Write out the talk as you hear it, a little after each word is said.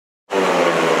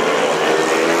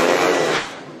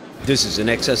This is an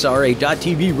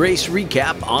XSRA.TV race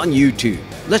recap on YouTube.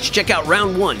 Let's check out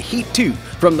round 1, heat 2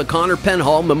 from the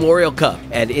Penhall Memorial Cup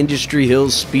at Industry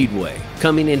Hills Speedway.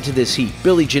 Coming into this heat,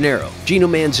 Billy Gennaro, Gino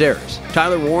Manzares,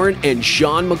 Tyler Warren, and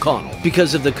Sean McConnell.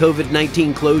 Because of the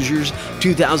COVID-19 closures,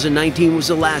 2019 was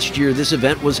the last year this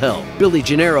event was held. Billy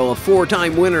Gennaro, a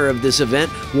 4-time winner of this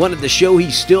event, wanted to show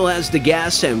he still has the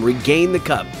gas and regain the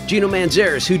cup. Gino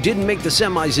Manzares, who didn't make the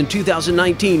semis in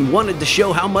 2019, wanted to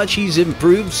show how much he's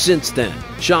improved since then.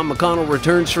 Sean McConnell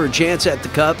returns for a chance at the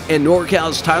cup, and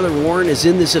NorCal's Tyler Warren is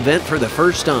in this event for the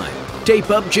first time.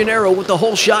 Tape up Gennaro with the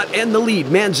whole shot and the lead.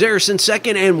 Manzares in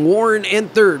second and Warren in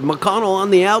third. McConnell on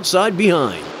the outside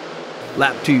behind.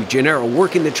 Lap 2, Gennaro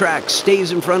working the track,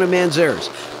 stays in front of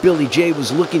Manzares. Billy J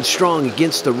was looking strong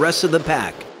against the rest of the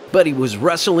pack, but he was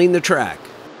wrestling the track.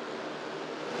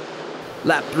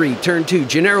 Lap 3, turn 2,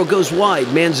 Gennaro goes wide.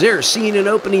 Manzares, seeing an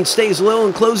opening, stays low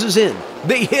and closes in.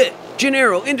 They hit.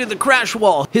 Gennaro into the crash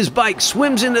wall. His bike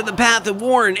swims into the path of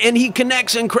Warren, and he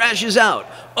connects and crashes out.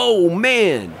 Oh,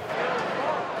 man.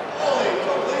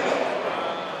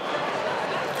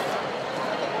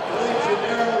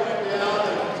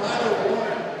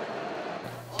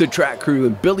 The track crew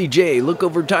and Billy J look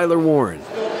over Tyler Warren.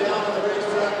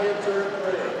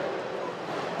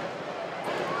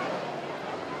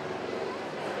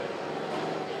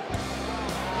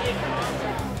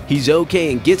 He's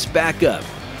okay and gets back up.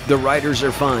 The riders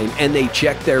are fine and they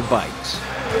check their bikes.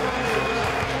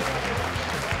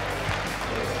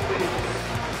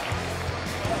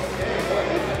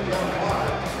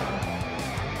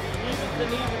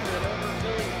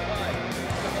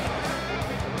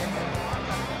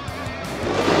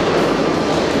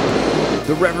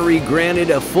 The referee granted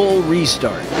a full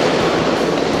restart.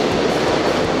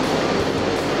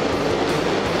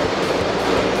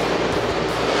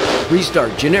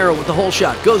 Restart, Gennaro with the whole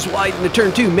shot, goes wide into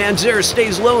turn 2. Manzares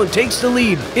stays low and takes the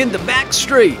lead in the back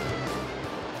straight.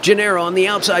 Gennaro on the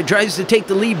outside tries to take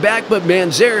the lead back, but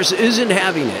Manzares isn't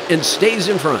having it and stays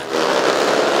in front.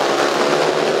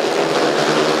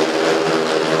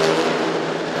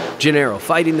 Gennaro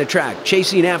fighting the track,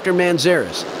 chasing after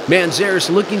Manzares.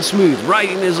 Manzares looking smooth,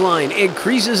 riding his line,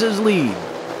 increases his lead.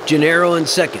 Gennaro in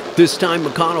second. This time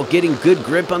McConnell getting good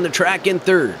grip on the track in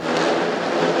third.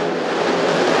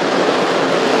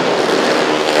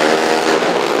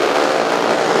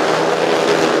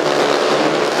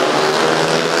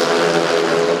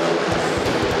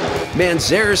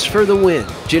 Manzares for the win.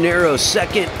 Gennaro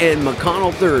second and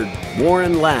McConnell third.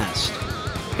 Warren last.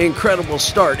 Incredible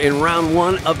start in round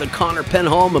 1 of the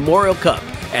Penhall Memorial Cup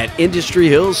at Industry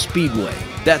Hills Speedway.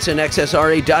 That's an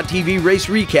XSRA.TV race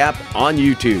recap on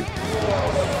YouTube.